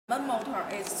One motor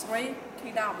is 3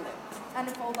 kW, and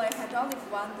for the hydraulic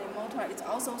one, the motor is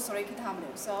also 3 kW.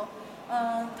 So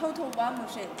total one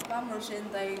machine,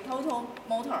 the total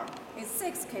motor is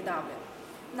 6 kW.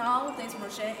 Now this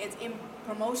machine is in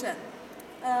promotion.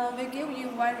 We give you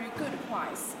very good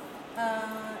price.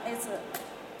 It's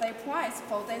the price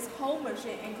for this whole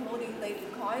machine, including the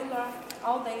coiler,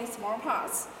 all the small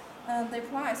parts. The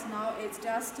price now is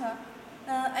just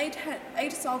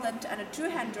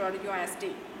 $8,200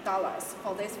 USD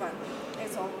for this one.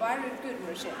 It's a very good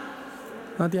machine.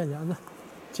 拿电夹子，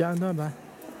剪断板。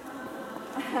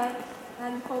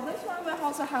And for this one, we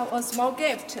also have a small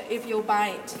gift if you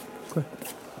buy it. 快。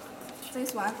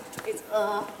 This one is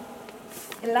a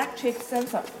electric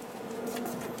sensor.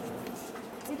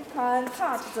 It can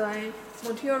cut the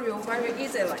material very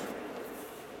easily.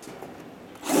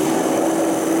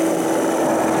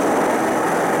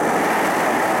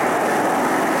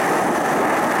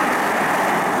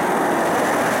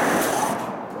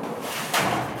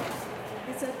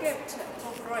 It's a gift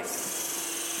for free.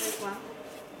 This one.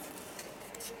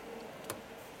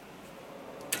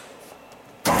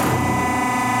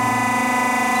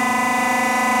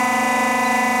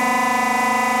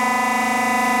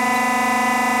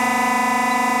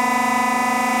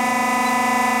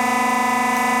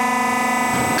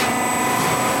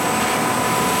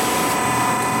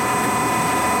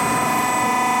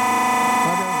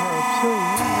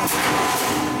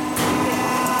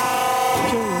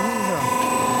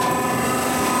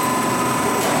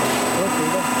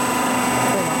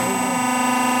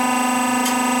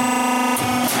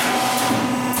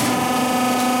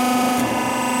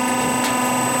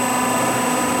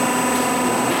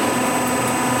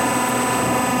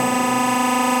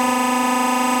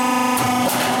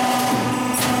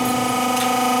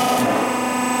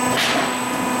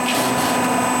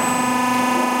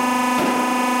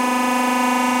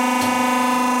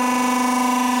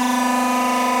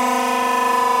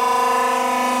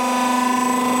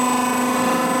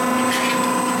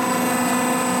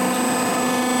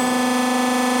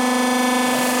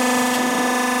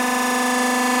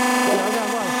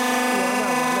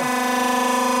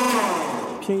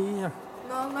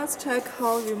 Now let's check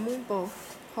how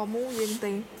moving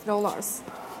the rollers.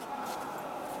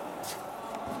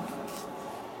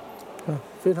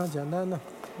 非常简单的。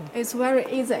 It's very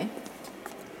easy.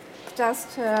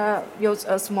 Just use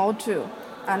a small tool,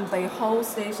 and the whole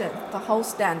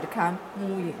stand can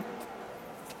move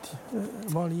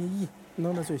in. 往里一，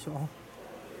弄到最小。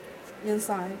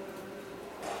 Inside.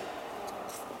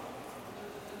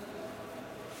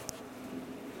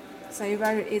 So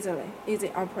very easy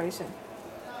operation.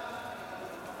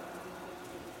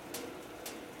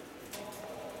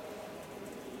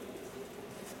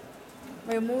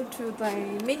 We move to the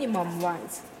minimum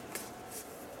ones.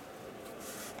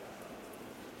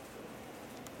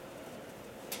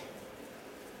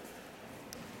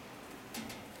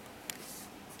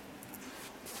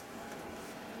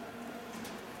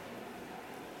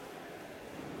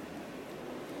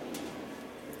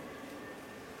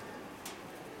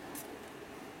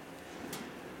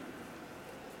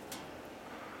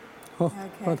 Okay.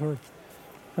 把头，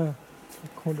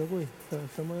控制柜，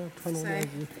什么传动电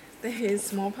机。 These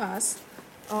small parts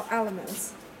or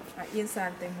elements are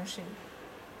inside the machine.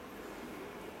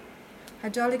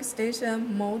 Hydraulic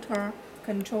station, motor,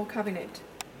 control cabinet.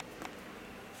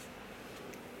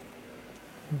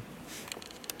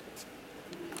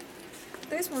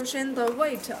 This machine, the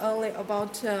weight only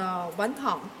about 1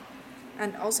 ton,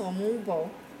 and also movable.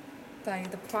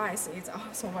 The price is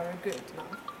also very good now.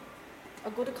 A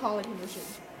good quality machine.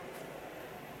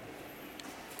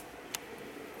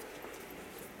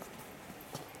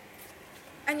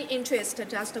 Any interest,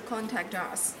 just contact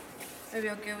us. We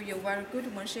will give you very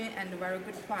good machine and very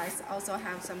good price. Also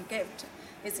have some gift.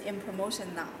 It's in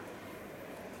promotion now.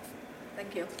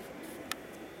 Thank you.